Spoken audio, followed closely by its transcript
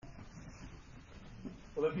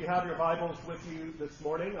Well, if you have your Bibles with you this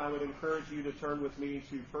morning, I would encourage you to turn with me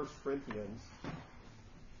to 1 Corinthians.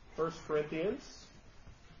 1 Corinthians,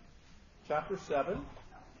 chapter 7.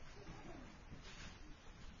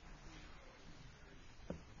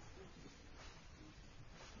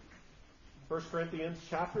 1 Corinthians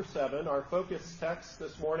chapter 7. Our focus text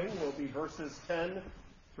this morning will be verses 10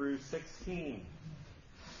 through 16.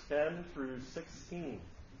 10 through 16.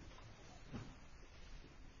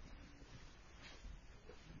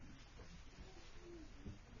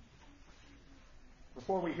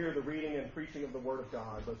 Before we hear the reading and preaching of the Word of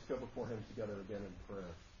God, let's go before Him together again in prayer.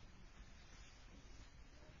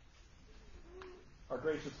 Our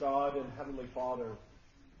gracious God and Heavenly Father,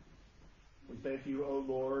 we thank you, O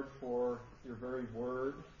Lord, for your very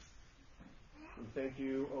word. We thank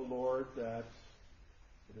you, O Lord, that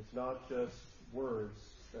it is not just words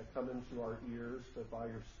that come into our ears, but by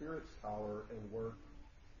your Spirit's power and work,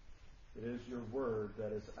 it is your word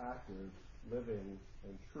that is active, living,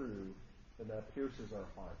 and true, and that pierces our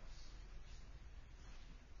hearts.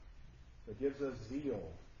 That gives us zeal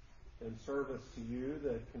in service to you,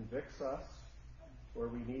 that convicts us where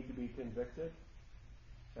we need to be convicted,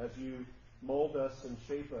 as you mold us and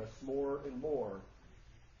shape us more and more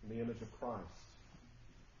in the image of Christ.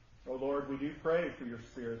 Oh Lord, we do pray for your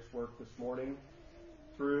Spirit's work this morning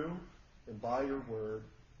through and by your word.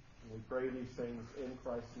 And we pray these things in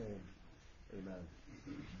Christ's name. Amen.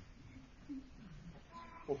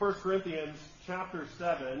 Well, 1 Corinthians chapter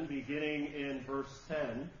 7, beginning in verse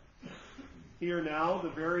 10. Hear now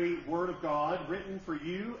the very word of God written for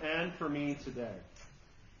you and for me today.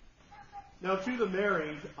 Now to the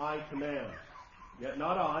married I command, yet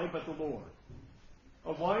not I, but the Lord.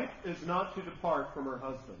 A wife is not to depart from her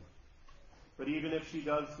husband, but even if she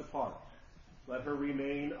does depart, let her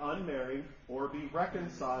remain unmarried or be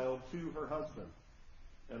reconciled to her husband.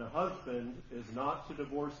 And a husband is not to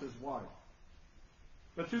divorce his wife.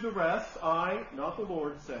 But to the rest I, not the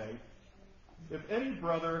Lord, say, if any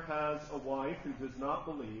brother has a wife who does not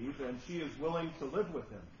believe, and she is willing to live with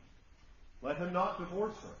him, let him not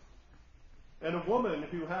divorce her. And a woman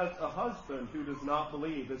who has a husband who does not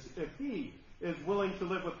believe, if he is willing to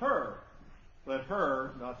live with her, let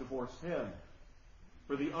her not divorce him.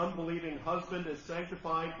 For the unbelieving husband is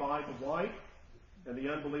sanctified by the wife, and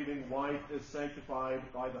the unbelieving wife is sanctified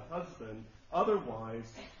by the husband. Otherwise,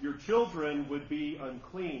 your children would be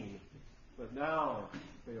unclean, but now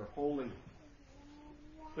they are holy.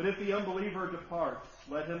 But if the unbeliever departs,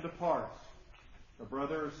 let him depart. A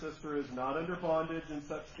brother or sister is not under bondage in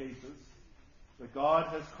such cases, but God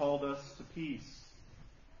has called us to peace.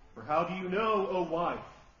 For how do you know, O wife,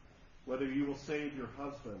 whether you will save your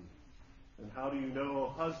husband? And how do you know,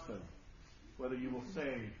 O husband, whether you will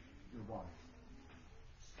save your wife?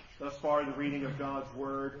 Thus far, the reading of God's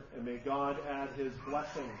word, and may God add his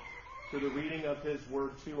blessing to the reading of his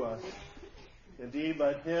word to us. Indeed,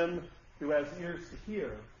 let him who has ears to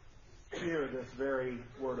hear this very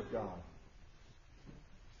word of God.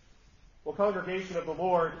 Well, congregation of the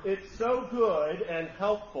Lord, it's so good and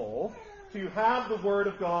helpful to have the Word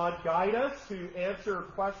of God guide us, to answer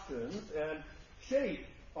questions, and shape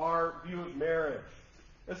our view of marriage,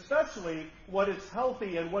 especially what is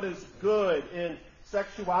healthy and what is good in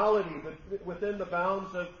sexuality within the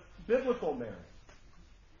bounds of biblical marriage.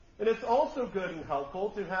 And it's also good and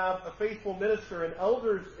helpful to have a faithful minister and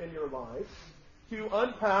elders in your life to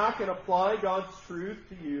unpack and apply God's truth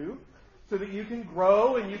to you, so that you can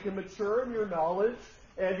grow and you can mature in your knowledge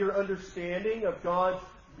and your understanding of God's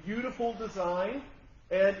beautiful design,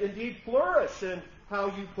 and indeed flourish in how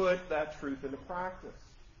you put that truth into practice.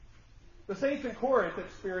 The saints in Corinth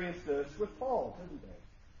experienced this with Paul, didn't they?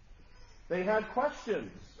 They had questions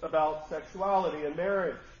about sexuality and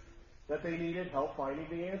marriage that they needed help finding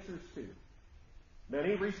the answers to.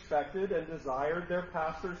 Many respected and desired their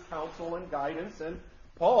pastor's counsel and guidance, and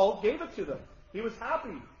Paul gave it to them. He was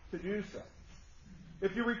happy to do so.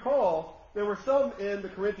 If you recall, there were some in the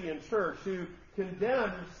Corinthian church who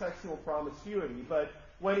condemned sexual promiscuity, but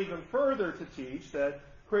went even further to teach that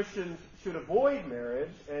Christians should avoid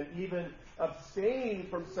marriage and even abstain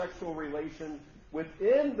from sexual relation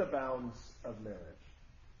within the bounds of marriage.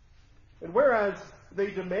 And whereas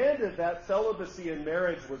they demanded that celibacy in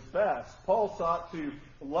marriage was best, Paul sought to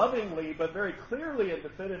lovingly but very clearly and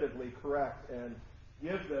definitively correct and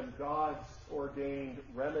give them God's ordained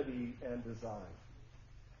remedy and design.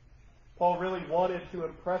 Paul really wanted to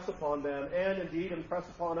impress upon them, and indeed impress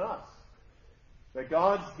upon us, that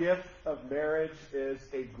God's gift of marriage is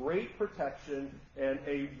a great protection and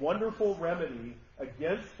a wonderful remedy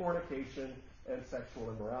against fornication and sexual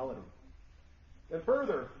immorality. And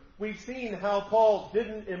further, we've seen how Paul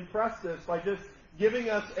didn't impress this by just giving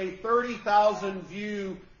us a 30,000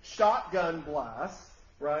 view shotgun blast,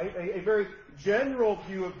 right? A very general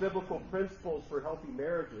view of biblical principles for healthy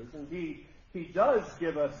marriages. Indeed, he does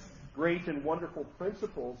give us great and wonderful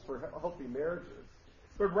principles for healthy marriages.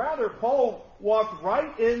 But rather, Paul walked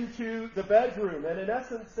right into the bedroom and in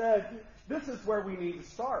essence said, this is where we need to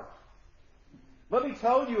start. Let me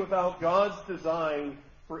tell you about God's design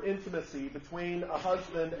for intimacy between a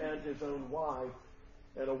husband and his own wife,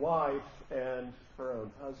 and a wife and her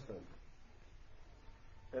own husband.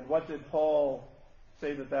 And what did Paul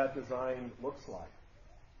say that design looks like?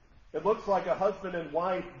 It looks like a husband and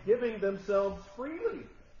wife giving themselves freely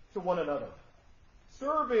to one another,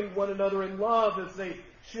 serving one another in love as they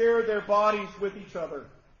share their bodies with each other.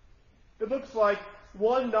 It looks like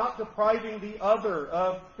one not depriving the other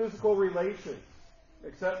of physical relations,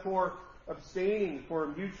 except for abstaining for a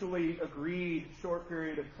mutually agreed short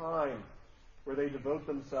period of time where they devote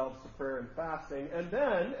themselves to prayer and fasting, and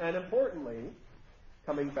then, and importantly,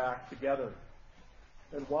 coming back together.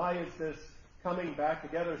 And why is this coming back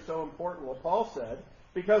together so important? Well, Paul said,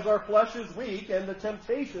 because our flesh is weak and the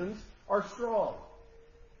temptations are strong.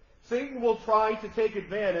 Satan will try to take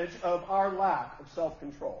advantage of our lack of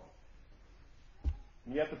self-control.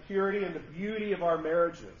 And yet the purity and the beauty of our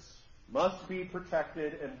marriages must be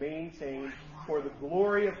protected and maintained for the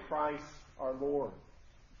glory of Christ our Lord.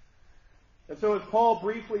 And so as Paul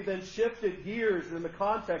briefly then shifted gears in the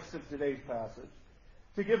context of today's passage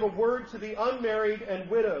to give a word to the unmarried and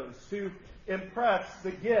widows, to impress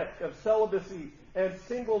the gift of celibacy and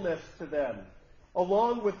singleness to them,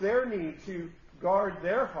 along with their need to guard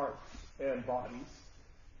their hearts and bodies.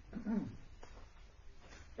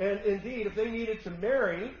 And indeed, if they needed to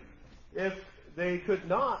marry, if they could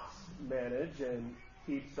not manage and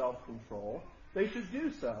keep self-control, they should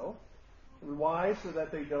do so. Why? So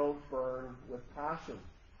that they don't burn with passion.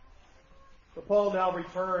 But Paul now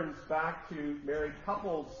returns back to married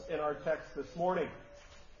couples in our text this morning,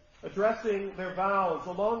 addressing their vows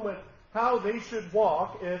along with how they should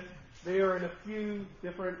walk if they are in a few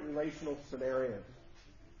different relational scenarios.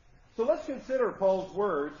 So let's consider Paul's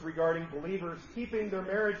words regarding believers keeping their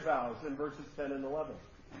marriage vows in verses 10 and 11.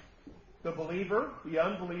 The believer, the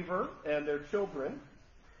unbeliever, and their children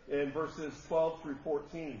in verses 12 through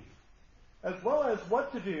 14. As well as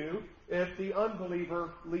what to do if the unbeliever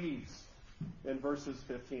leaves in verses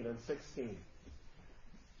 15 and 16.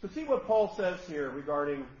 So see what Paul says here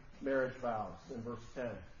regarding marriage vows in verse 10.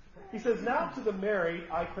 He says, now to the married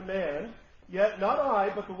I command, yet not I,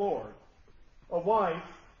 but the Lord. A wife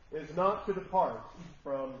is not to depart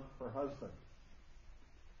from her husband.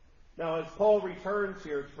 Now, as Paul returns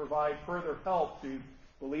here to provide further help to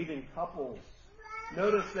believing couples,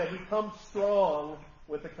 notice that he comes strong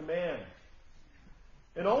with a command.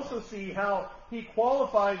 And also see how he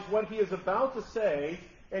qualifies what he is about to say,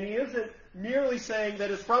 and he isn't merely saying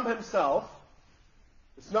that it's from himself.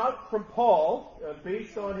 It's not from Paul,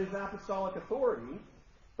 based on his apostolic authority,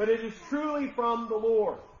 but it is truly from the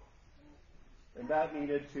Lord. And that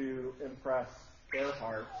needed to impress their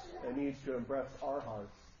hearts, and needs to impress our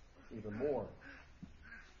hearts even more.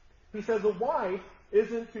 He says a wife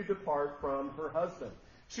isn't to depart from her husband.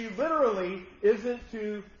 She literally isn't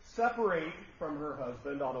to separate from her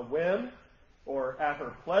husband on a whim or at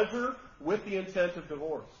her pleasure with the intent of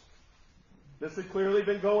divorce. This had clearly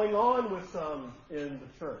been going on with some in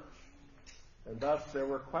the church. And thus there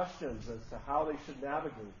were questions as to how they should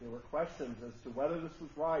navigate. There were questions as to whether this was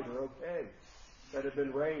right or okay that had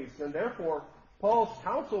been raised. And therefore, Paul's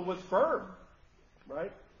counsel was firm,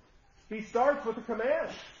 right? He starts with a command.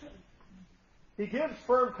 He gives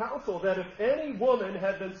firm counsel that if any woman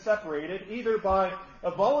had been separated either by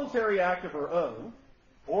a voluntary act of her own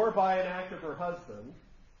or by an act of her husband,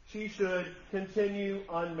 she should continue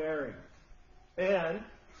unmarried and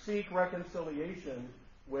seek reconciliation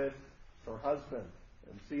with her husband.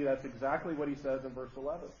 And see, that's exactly what he says in verse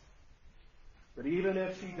 11. But even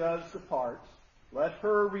if she does depart, let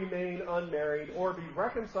her remain unmarried or be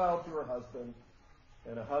reconciled to her husband,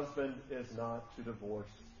 and a husband is not to divorce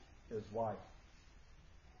his wife.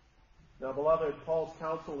 Now, beloved, Paul's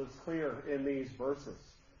counsel is clear in these verses.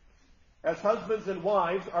 As husbands and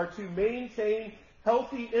wives are to maintain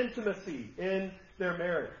healthy intimacy in their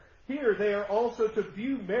marriage, here they are also to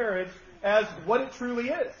view marriage as what it truly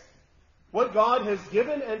is, what God has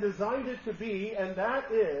given and designed it to be, and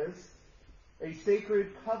that is a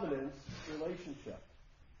sacred covenant relationship.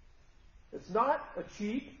 It's not a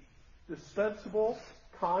cheap, dispensable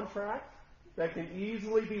contract that can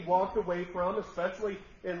easily be walked away from, especially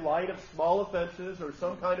in light of small offenses or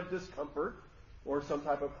some kind of discomfort or some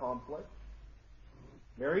type of conflict.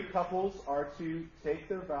 Married couples are to take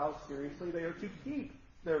their vows seriously. They are to keep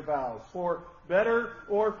their vows, for better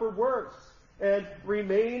or for worse, and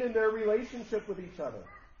remain in their relationship with each other.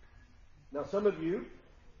 Now, some of you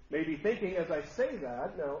may be thinking, as I say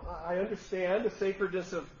that, now, I understand the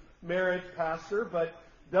sacredness of marriage, Pastor, but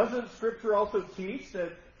doesn't Scripture also teach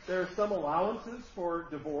that there are some allowances for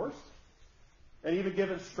divorce, and even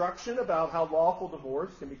give instruction about how lawful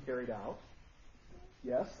divorce can be carried out?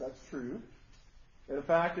 Yes, that's true. And in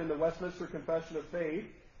fact, in the Westminster Confession of Faith,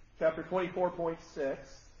 chapter 24.6,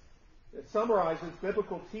 it summarizes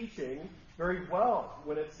biblical teaching very well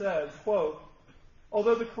when it says, quote,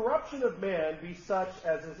 "Although the corruption of man be such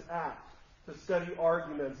as is apt to study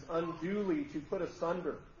arguments unduly to put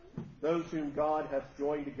asunder those whom God hath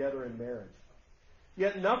joined together in marriage,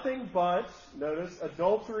 yet nothing but," notice,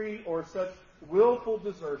 "adultery or such willful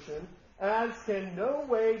desertion as can no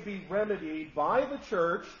way be remedied by the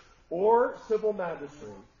church or civil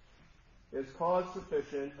magistrate is cause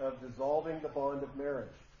sufficient of dissolving the bond of marriage,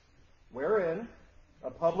 wherein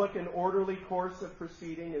a public and orderly course of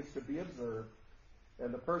proceeding is to be observed,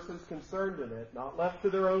 and the persons concerned in it not left to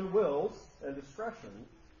their own wills and discretion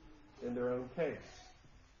in their own case."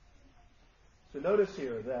 So notice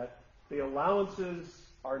here that the allowances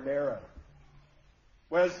are narrow.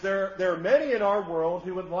 Whereas there are many in our world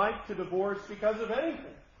who would like to divorce because of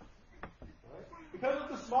anything. Right? Because of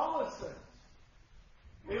the smallest things.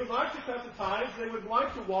 They would like to cut the ties. They would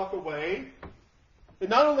like to walk away. It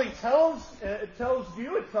not only tells you,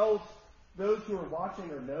 it tells those who are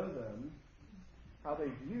watching or know them how they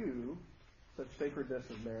view such sacredness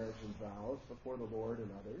of marriage and vows before the Lord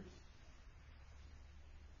and others.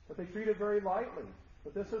 But they treat it very lightly.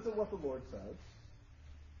 But this isn't what the Lord says.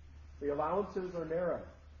 The allowances are narrow.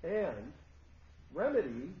 And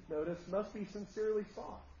remedy, notice, must be sincerely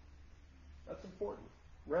sought. That's important.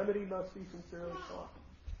 Remedy must be sincerely sought.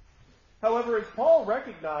 However, as Paul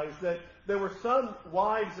recognized that there were some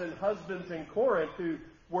wives and husbands in Corinth who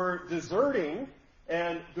were deserting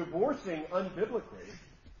and divorcing unbiblically,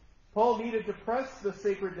 Paul needed to press the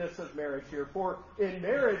sacredness of marriage here. For in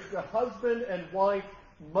marriage, the husband and wife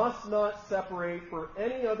must not separate for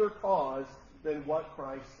any other cause than what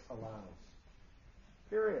Christ allows.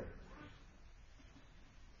 Period.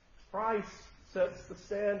 Christ sets the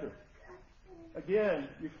standard. Again,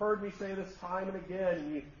 you've heard me say this time and again,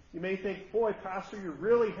 and you may think, boy, Pastor, you're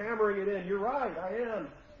really hammering it in. You're right, I am,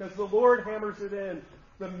 because the Lord hammers it in.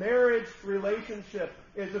 The marriage relationship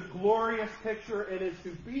is a glorious picture. It is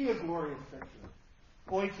to be a glorious picture,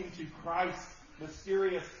 pointing to Christ's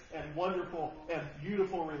mysterious and wonderful and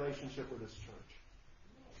beautiful relationship with His church.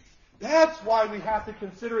 That's why we have to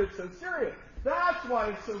consider it so serious. That's why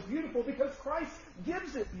it's so beautiful, because Christ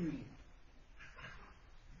gives it beauty.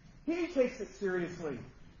 He takes it seriously.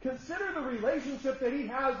 Consider the relationship that He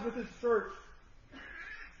has with His church.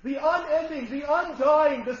 The unending, the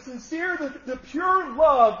undying, the sincere, the pure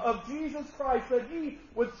love of Jesus Christ, that He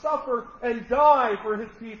would suffer and die for His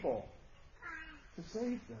people to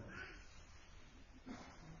save them.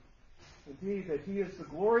 Indeed, that He is the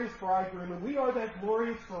glorious bridegroom, and we are that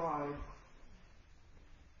glorious bride.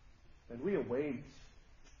 And we await,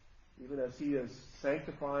 even as He is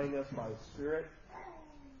sanctifying us by His Spirit,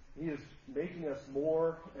 He is making us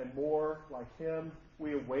more and more like Him.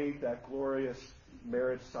 We await that glorious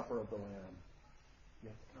marriage supper of the Lamb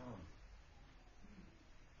yet to come.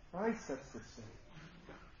 Christ sets the stage.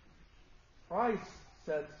 Christ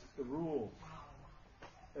sets the rules.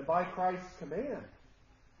 And by Christ's command,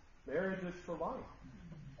 marriage is for life.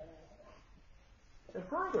 And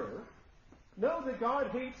further, know that God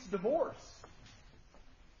hates divorce.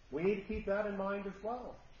 We need to keep that in mind as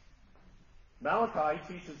well. Malachi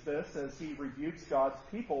teaches this as he rebukes God's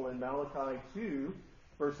people in Malachi 2,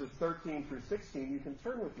 verses 13 through 16. You can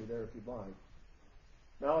turn with me there if you'd like.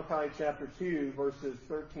 Malachi chapter 2, verses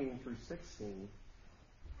 13 through 16.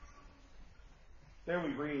 There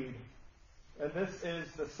we read, "And this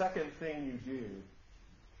is the second thing you do.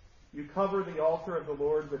 You cover the altar of the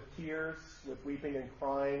Lord with tears, with weeping and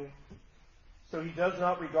crying. So He does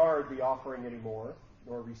not regard the offering anymore,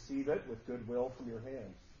 nor receive it with goodwill from your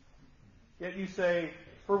hands. Yet you say,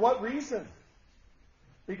 for what reason?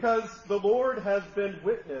 Because the Lord has been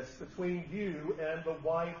witness between you and the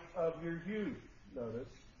wife of your youth," notice,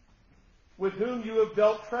 "with whom you have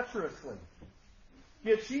dealt treacherously.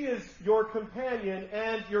 Yet she is your companion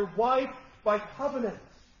and your wife by covenant.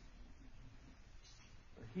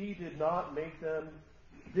 Did He not make them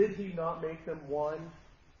one,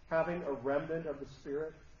 having a remnant of the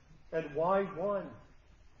Spirit? And why one?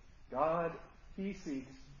 God, He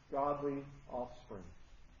seeks godly offspring."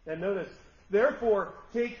 And notice, "Therefore,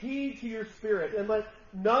 take heed to your spirit, and let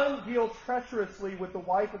none deal treacherously with the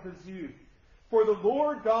wife of his youth. For the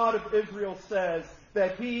Lord God of Israel says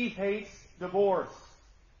that he hates divorce,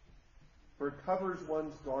 for it covers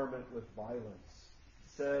one's garment with violence,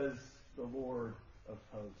 says the Lord of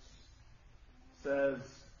hosts, says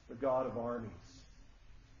the God of armies.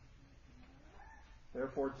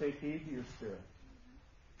 Therefore take heed to your spirit,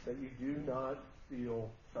 that you do not deal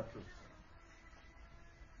treacherously.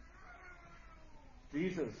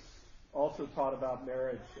 Jesus also taught about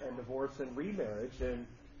marriage and divorce and remarriage in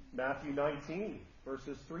Matthew 19,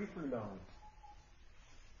 verses 3 through 9.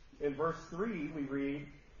 In verse 3, we read,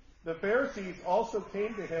 "The Pharisees also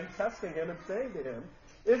came to him, testing him and saying to him,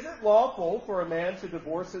 'Is it lawful for a man to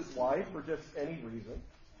divorce his wife for just any reason?'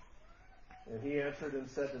 And he answered and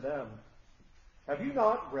said to them, 'Have you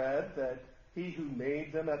not read that he who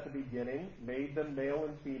made them at the beginning made them male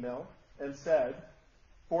and female, and said,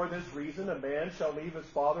 For this reason a man shall leave his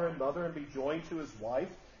father and mother and be joined to his wife,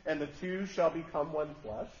 and the two shall become one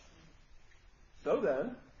flesh? So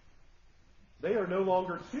then, they are no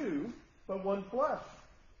longer two, but one flesh.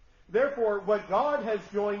 Therefore, what God has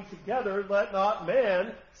joined together, let not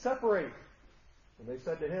man separate.' And they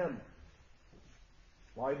said to him,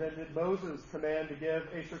 'Why then did Moses command to give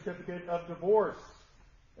a certificate of divorce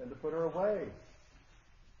and to put her away?'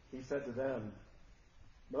 He said to them,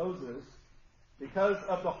 'Moses, because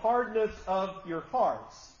of the hardness of your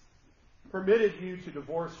hearts, permitted you to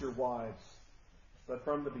divorce your wives, but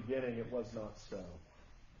from the beginning it was not so.'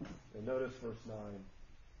 And notice verse 9.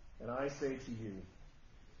 'And I say to you,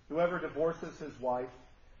 whoever divorces his wife,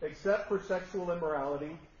 except for sexual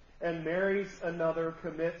immorality, and marries another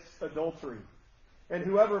commits adultery. And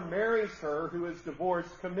whoever marries her who is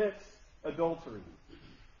divorced commits adultery.'"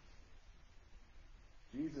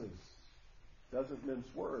 Jesus doesn't mince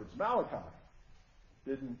words. Malachi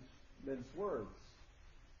didn't mince words.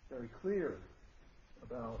 Very clear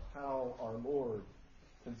about how our Lord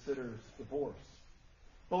considers divorce.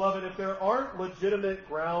 Beloved, if there aren't legitimate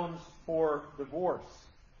grounds for divorce,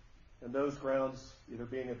 and those grounds either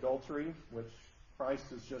being adultery, which Christ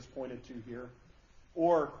has just pointed to here,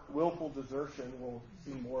 or willful desertion, we'll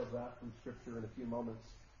see more of that from Scripture in a few moments,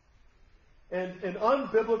 and an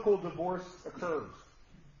unbiblical divorce occurs,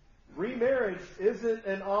 remarriage isn't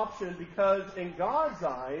an option because in God's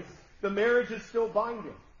eyes, the marriage is still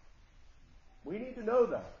binding. We need to know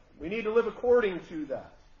that. We need to live according to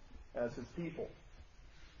that as his people.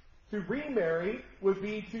 To remarry would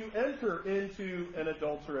be to enter into an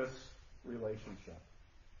adulterous relationship.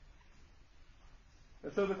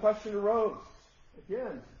 And so the question arose,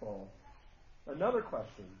 again, Paul, another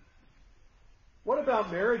question. What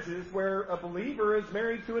about marriages where a believer is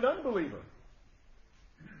married to an unbeliever?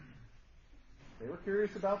 They were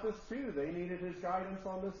curious about this too. They needed his guidance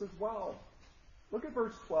on this as well. Look at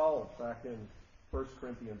verse 12 back in 1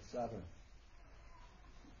 Corinthians 7.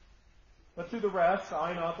 "But to the rest,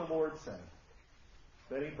 I, not the Lord, say,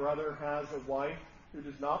 if any brother has a wife who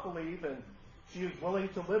does not believe and she is willing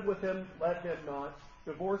to live with him, let him not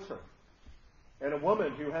divorce her. And a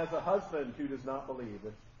woman who has a husband who does not believe,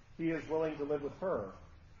 if he is willing to live with her,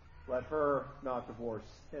 let her not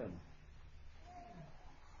divorce him."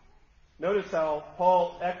 Notice how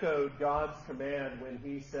Paul echoed God's command when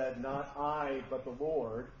he said, "Not I, but the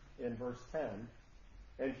Lord," in verse 10.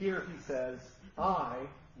 And here he says, "I,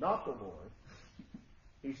 not the Lord."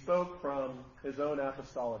 He spoke from his own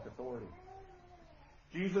apostolic authority.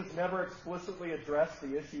 Jesus never explicitly addressed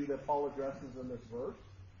the issue that Paul addresses in this verse.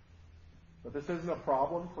 But this isn't a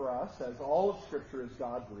problem for us, as all of Scripture is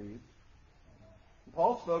God-breathed.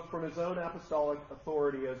 Paul spoke from his own apostolic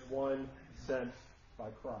authority as one sent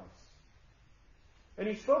by Christ. And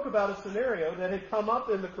he spoke about a scenario that had come up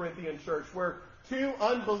in the Corinthian church where two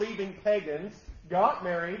unbelieving pagans got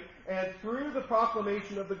married, and through the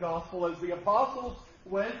proclamation of the gospel, as the apostles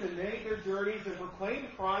went and made their journeys and proclaimed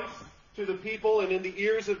Christ to the people and in the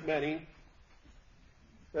ears of many,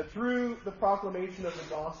 that through the proclamation of the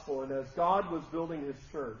gospel and as God was building his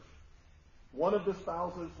church, one of the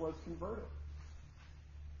spouses was converted.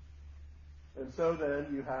 And so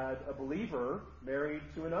then you had a believer married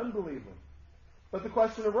to an unbeliever. But the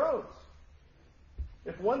question arose,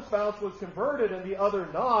 if one spouse was converted and the other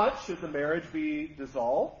not, should the marriage be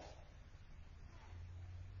dissolved?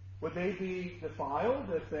 Would they be defiled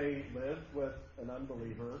if they lived with an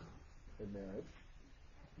unbeliever in marriage?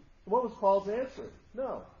 What was Paul's answer?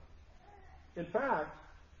 No. In fact,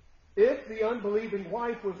 if the unbelieving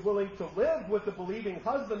wife was willing to live with the believing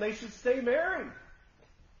husband, they should stay married.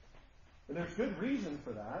 And there's good reason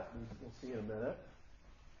for that, as we'll see in a minute.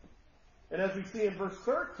 And as we see in verse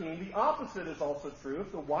 13, the opposite is also true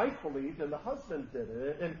if the wife believed and the husband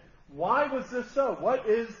didn't. And Why was this so? What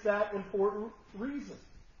is that important reason?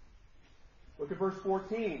 Look at verse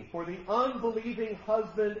 14. For the unbelieving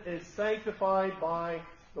husband is sanctified by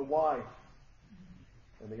the wife,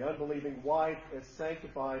 and the unbelieving wife is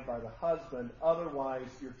sanctified by the husband. Otherwise,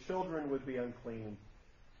 your children would be unclean,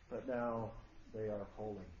 but now they are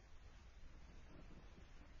holy.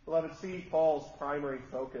 Beloved, see Paul's primary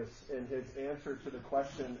focus in his answer to the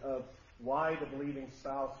question of why the believing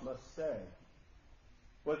spouse must stay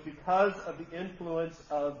was because of the influence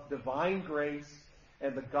of divine grace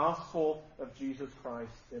and the gospel of Jesus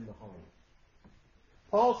Christ in the home.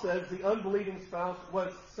 Paul says the unbelieving spouse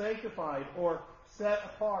was sanctified or set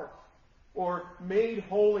apart or made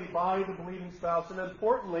holy by the believing spouse, and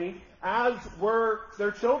importantly, as were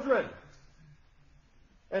their children.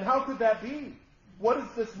 And how could that be? What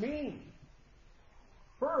does this mean?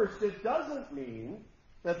 First, it doesn't mean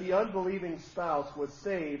that the unbelieving spouse was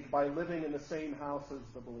saved by living in the same house as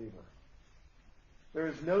the believer. There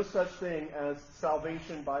is no such thing as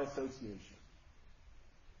salvation by association.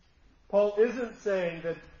 Paul isn't saying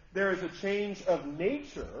that there is a change of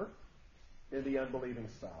nature in the unbelieving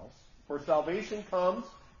spouse, for salvation comes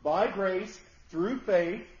by grace through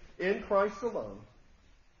faith in Christ alone.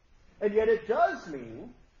 And yet it does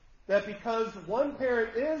mean that because one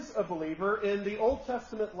parent is a believer, in the Old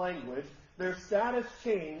Testament language, their status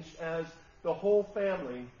changed as the whole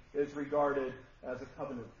family is regarded as a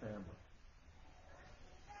covenant family.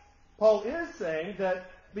 Paul is saying that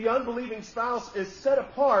the unbelieving spouse is set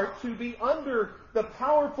apart to be under the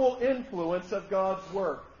powerful influence of God's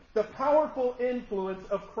work, the powerful influence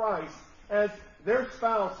of Christ, as their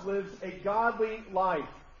spouse lives a godly life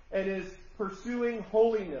and is pursuing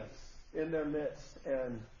holiness in their midst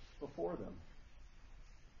and before them.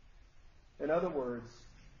 In other words,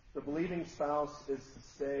 the believing spouse is to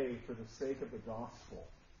stay for the sake of the gospel,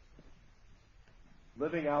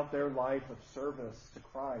 living out their life of service to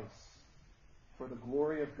Christ for the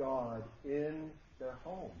glory of God in their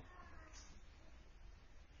home.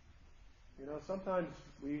 You know, sometimes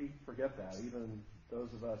we forget that, even those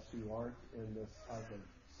of us who aren't in this type of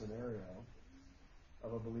scenario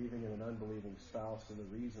of a believing and an unbelieving spouse, and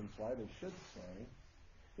the reasons why they should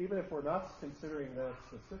stay, even if we're not considering that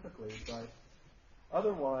specifically, but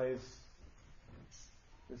otherwise,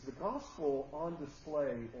 is the gospel on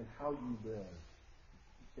display in how you live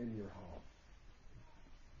in your home?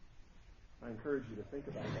 I encourage you to think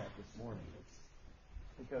about that this morning,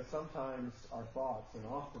 because sometimes our thoughts, and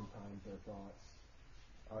oftentimes our thoughts,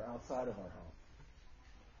 are outside of our home.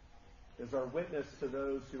 Is our witness to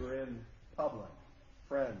those who are in public,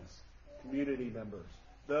 friends, community members,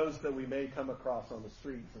 those that we may come across on the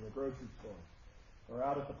streets, in the grocery store, or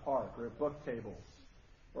out at the park, or at book tables,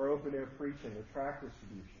 or open-air preaching, or tract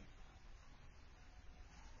distribution?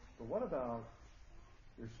 But what about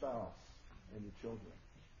your spouse and your children?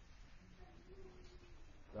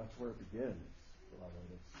 That's where it begins,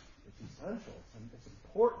 beloved. It's essential. It's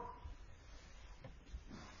important.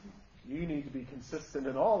 You need to be consistent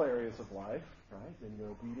in all areas of life, right? In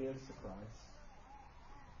your obedience to Christ.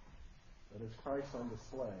 But is Christ on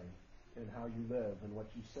display in how you live and what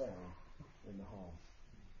you say in the home?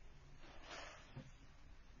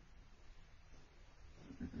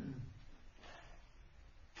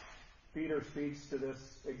 Peter speaks to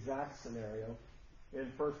this exact scenario in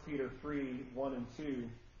 1 Peter 3, 1 and 2.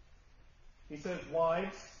 He says,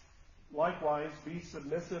 "Wives, likewise be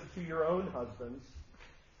submissive to your own husbands,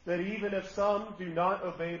 that even if some do not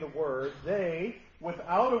obey the word, they,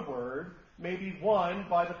 without a word, may be won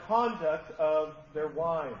by the conduct of their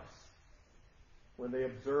wives, when they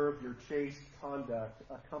observe your chaste conduct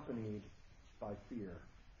accompanied by fear."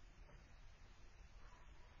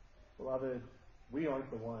 Beloved, we aren't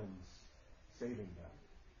the ones saving them.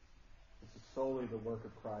 This is solely the work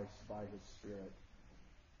of Christ by His Spirit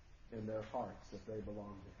in their hearts if they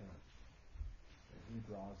belong to Him. And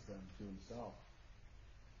He draws them to Himself.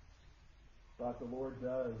 But the Lord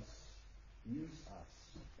does use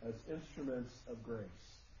us as instruments of grace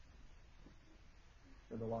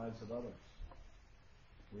in the lives of others.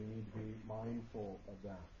 We need to be mindful of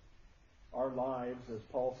that. Our lives, as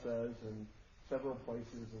Paul says in several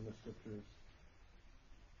places in the Scriptures,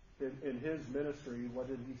 in his ministry, what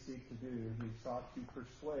did he seek to do? He sought to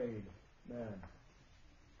persuade men.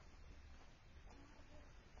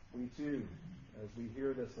 We too, as we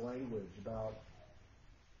hear this language about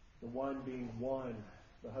the one being won,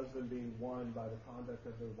 the husband being won by the conduct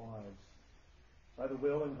of their wives, by the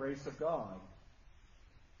will and grace of God,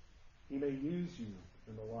 He may use you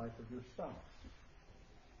in the life of your spouse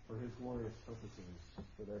for His glorious purposes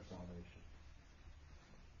for their salvation.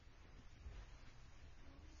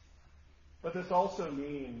 But this also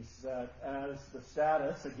means that as the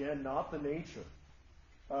status, again, not the nature,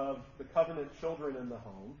 of the covenant children in the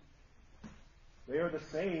home, they are the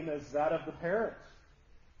same as that of the parents.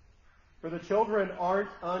 For the children aren't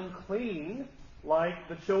unclean like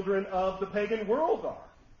the children of the pagan world are.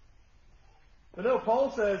 But no,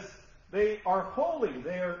 Paul says they are holy.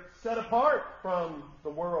 They are set apart from the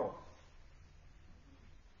world.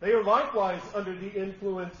 They are likewise under the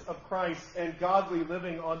influence of Christ and godly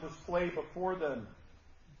living on display before them.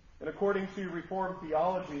 And according to Reformed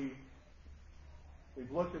theology,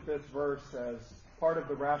 we've looked at this verse as part of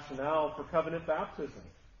the rationale for covenant baptism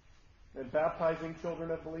and baptizing children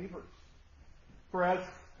of believers. For as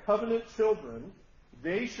covenant children,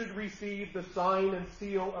 they should receive the sign and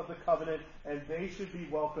seal of the covenant, and they should be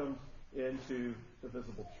welcomed into the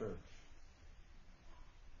visible church.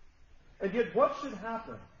 And yet, what should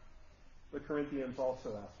happen? The Corinthians also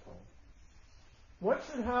ask Paul. What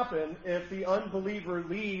should happen if the unbeliever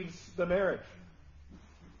leaves the marriage?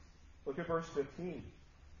 Look at verse 15.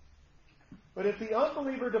 But if the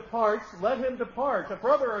unbeliever departs, let him depart. A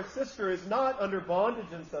brother or sister is not under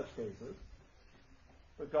bondage in such cases,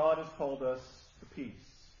 but God has called us to peace.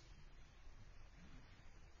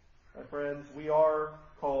 My friends, we are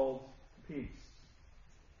called to peace.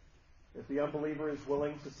 If the unbeliever is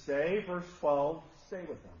willing to stay, verse 12, stay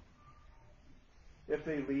with them. If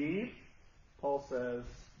they leave, Paul says,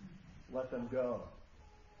 let them go.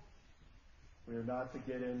 We are not to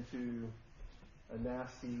get into a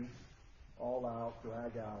nasty, all-out,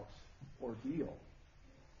 drag-out ordeal.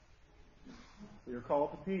 We are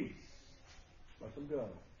called to peace. Let them go.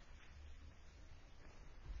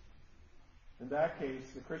 In that case,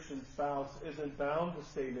 the Christian spouse isn't bound to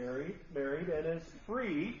stay married and is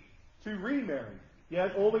free to remarry,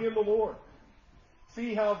 yet only in the Lord.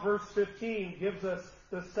 See how verse 15 gives us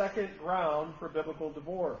the second ground for biblical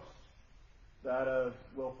divorce, that of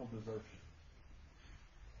willful desertion.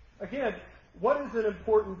 Again, what is an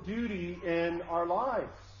important duty in our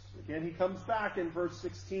lives? Again, he comes back in verse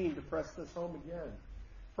 16 to press this home again.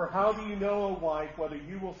 For how do you know, O wife, whether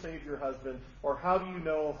you will save your husband? Or how do you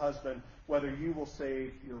know, O husband, whether you will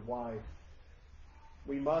save your wife?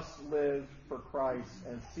 We must live for Christ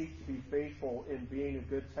and seek to be faithful in being a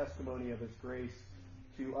good testimony of His grace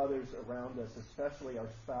to others around us, especially our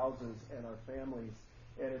spouses and our families.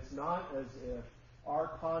 And it's not as if our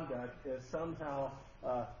conduct is somehow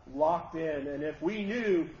locked in. And if we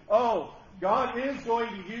knew, oh, God is going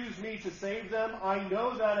to use me to save them, I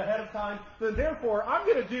know that ahead of time, then therefore I'm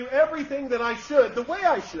going to do everything that I should, the way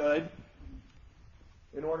I should,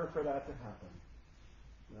 in order for that to happen.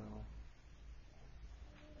 No.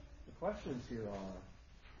 The questions here are,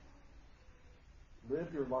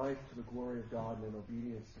 live your life to the glory of God and in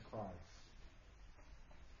obedience to Christ.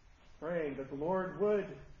 Praying that the Lord would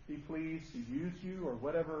be pleased to use you, or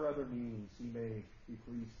whatever other means He may be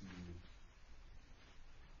pleased to use,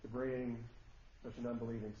 to bring such an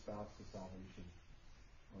unbelieving spouse to salvation,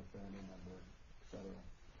 or a family member, etc.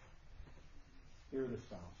 Hear the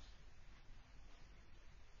spouse.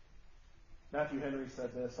 Matthew Henry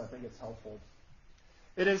said this, I think it's helpful.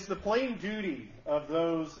 It is the plain duty of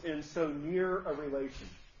those in so near a relation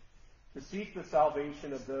to seek the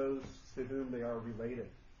salvation of those to whom they are related.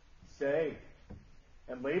 Stay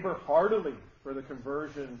and labor heartily for the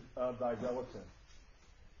conversion of thy relative.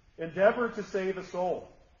 Endeavor to save a soul.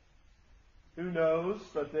 Who knows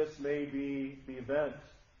but this may be the event?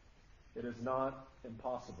 It is not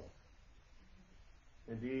impossible.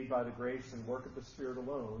 Indeed, by the grace and work of the Spirit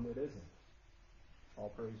alone, it isn't. All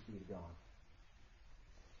praise be to God.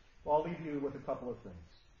 Well, I'll leave you with a couple of things.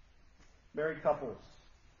 Married couples,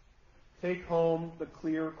 take home the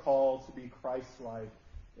clear call to be Christ-like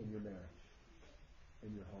in your marriage,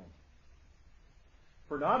 in your home.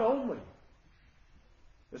 For not only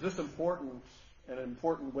is this important, an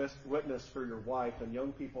important witness for your wife, and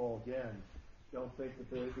young people, again, don't think that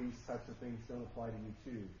these types of things don't apply to you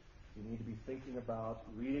too. You need to be thinking about,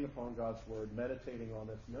 reading upon God's Word, meditating on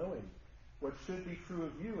this, knowing what should be true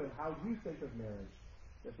of you and how you think of marriage,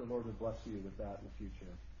 if the Lord would bless you with that in the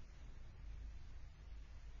future.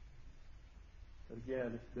 But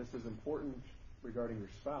again, this is important regarding your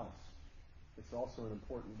spouse. It's also an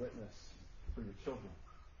important witness for your children.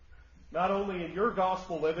 Not only in your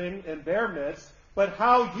gospel living in their midst, but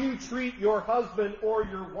how you treat your husband or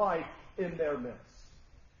your wife in their midst.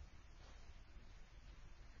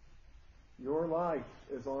 Your life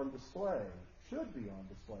is on display, should be on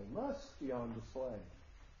display, must be on display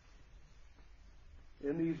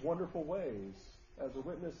in these wonderful ways as a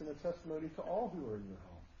witness and a testimony to all who are in your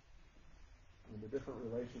home, in the different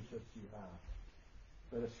relationships you have.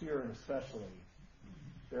 Let us here and especially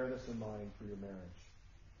Bear this in mind for your marriage.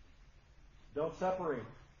 Don't separate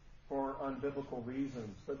for unbiblical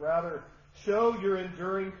reasons, but rather show your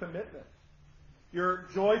enduring commitment, your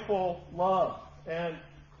joyful love, and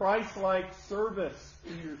Christ-like service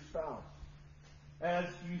to your spouse as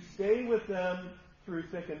you stay with them through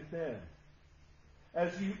thick and thin,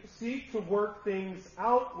 as you seek to work things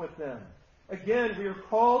out with them. Again, we are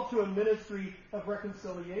called to a ministry of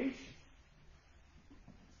reconciliation.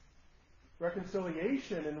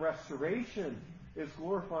 Reconciliation and restoration is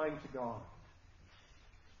glorifying to God.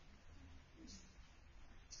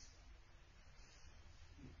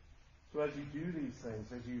 So as you do these things,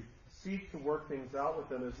 as you seek to work things out with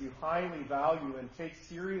them, as you highly value and take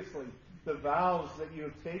seriously the vows that you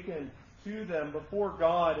have taken to them before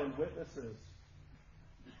God and witnesses,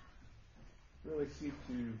 really seek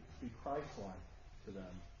to be Christ-like to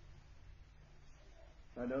them.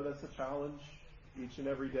 I know that's a challenge each and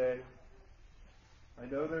every day. I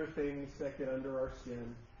know there are things that get under our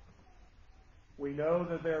skin. We know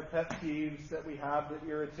that there are pet peeves that we have that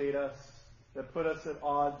irritate us, that put us at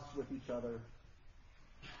odds with each other.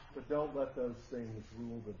 But don't let those things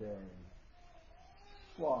rule the day.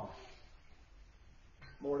 Squash.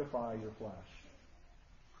 Mortify your flesh.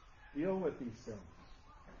 Deal with these things.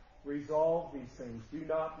 Resolve these things. Do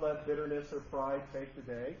not let bitterness or pride take the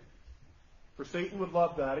day. For Satan would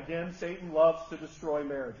love that. Again, Satan loves to destroy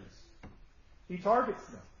marriages. He targets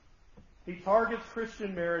them. He targets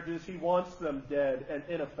Christian marriages. He wants them dead and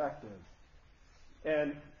ineffective,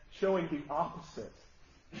 and showing the opposite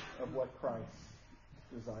of what Christ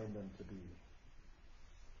designed them to be.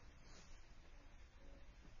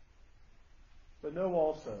 But know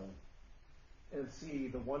also and see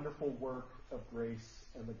the wonderful work of grace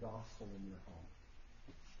and the gospel in your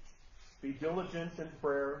home. Be diligent in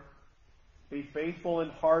prayer. Be faithful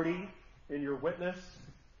and hearty in your witness.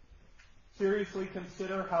 Seriously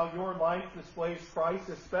consider how your life displays Christ,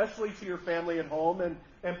 especially to your family at home,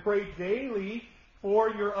 and pray daily for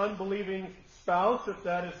your unbelieving spouse, if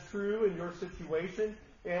that is true in your situation,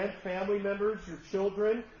 and family members, your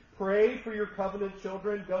children. Pray for your covenant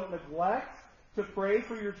children. Don't neglect to pray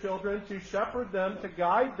for your children, to shepherd them, to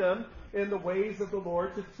guide them in the ways of the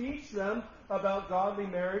Lord, to teach them about godly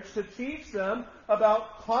marriage, to teach them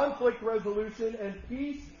about conflict resolution and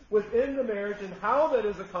peace within the marriage and how that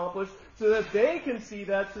is accomplished, so that they can see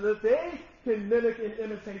that, so that they can mimic and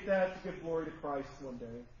imitate that to give glory to Christ one day.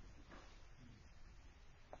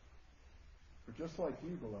 For just like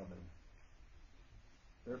you, beloved,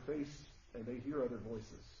 they face and they hear other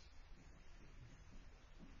voices.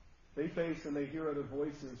 They face and they hear other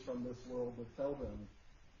voices from this world that tell them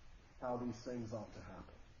how these things ought to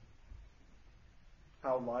happen.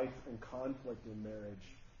 How life and conflict in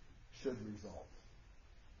marriage should result.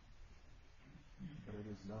 But it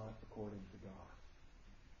is not according to God.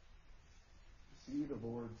 See the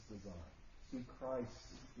Lord's design. See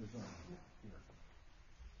Christ's design here.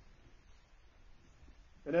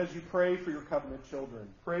 And as you pray for your covenant children,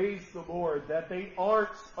 praise the Lord that they aren't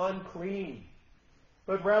unclean,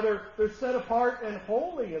 but rather they're set apart and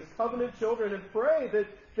holy as covenant children, and pray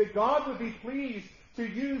that God would be pleased to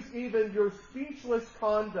use even your speechless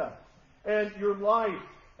conduct and your life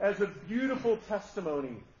as a beautiful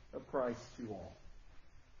testimony of Christ to all.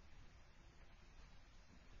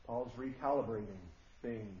 Paul's recalibrating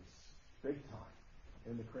things big time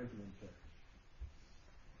in the Corinthian church.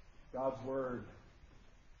 God's Word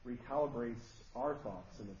recalibrates our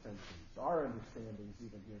thoughts and attentions, our understandings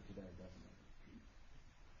even here today, doesn't it?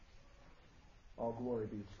 All glory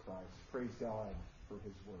be to Christ. Praise God for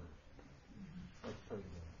His Word. Let's pray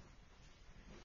together.